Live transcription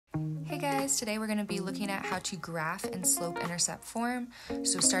guys, today we're going to be looking at how to graph in slope-intercept form.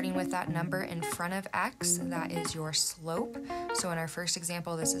 So starting with that number in front of x, that is your slope. So in our first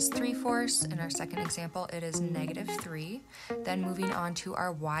example, this is 3/4. In our second example, it is -3. Then moving on to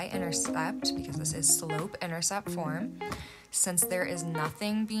our y-intercept, because this is slope-intercept form. Since there is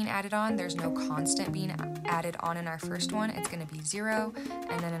nothing being added on, there's no constant being added on in our first one, it's going to be 0.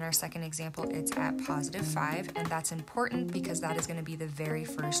 And then in our second example, it's at +5. And that's important because that is going to be the very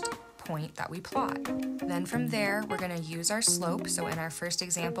first point that we plot. Then from there, we're going to use our slope. So in our first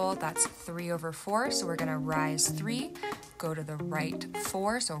example, that's 3/4. So we're going to rise 3, go to the right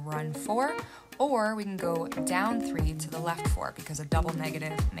 4, so run 4. Or we can go down 3 to the left 4 because a double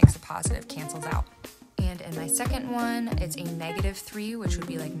negative makes a positive, cancels out. And in my second one, it's a -3, which would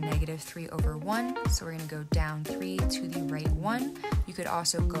be like -3/1. So we're going to go down 3 to the right 1. You could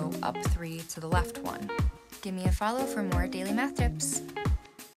also go up 3 to the left 1. Give me a follow for more daily math tips.